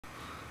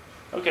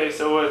Okay,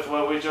 so with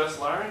what we just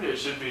learned, it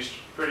should be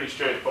pretty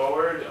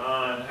straightforward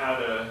on how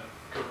to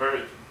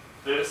convert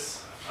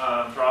this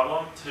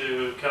problem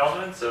to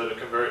Kelvin. So to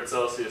convert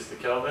Celsius to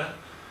Kelvin,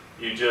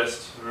 you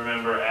just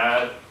remember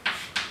add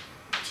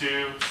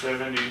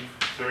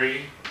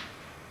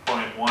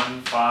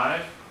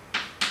 273.15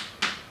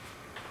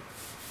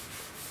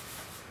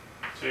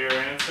 to your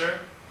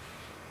answer.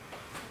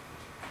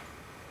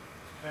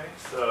 Okay,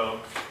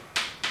 so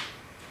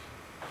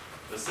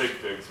the sig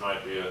figs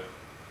might be a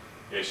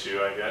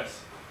issue, I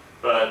guess.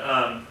 But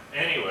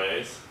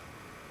anyways,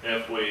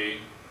 if we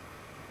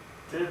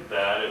did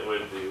that, it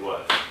would be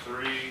what?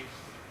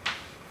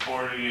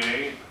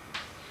 348.15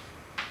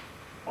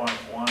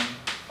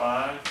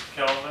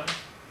 Kelvin.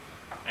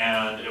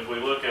 And if we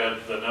look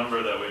at the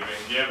number that we've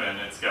been given,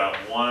 it's got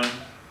one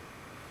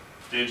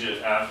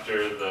digit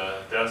after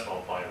the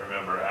decimal point.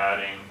 Remember,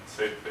 adding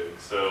sig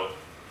figs. So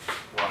we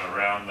want to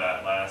round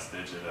that last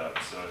digit up.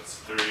 So it's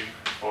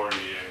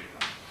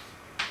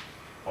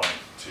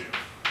 348.2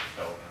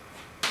 Kelvin.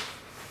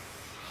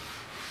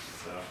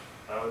 So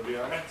that would be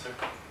our answer.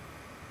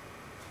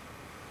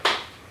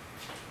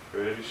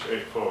 Pretty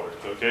straightforward.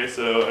 Okay,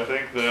 so I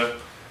think the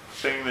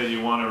thing that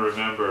you want to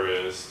remember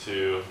is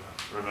to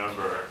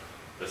remember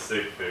the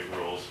sig fig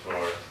rules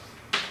for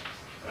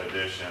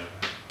addition,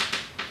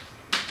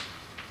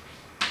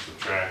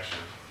 subtraction.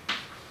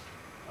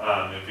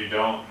 If you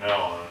don't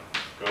know them,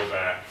 go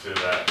back to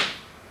that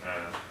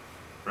and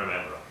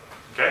remember them.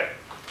 Okay?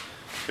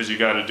 Because you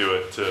got to do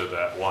it to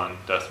that one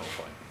decimal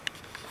point.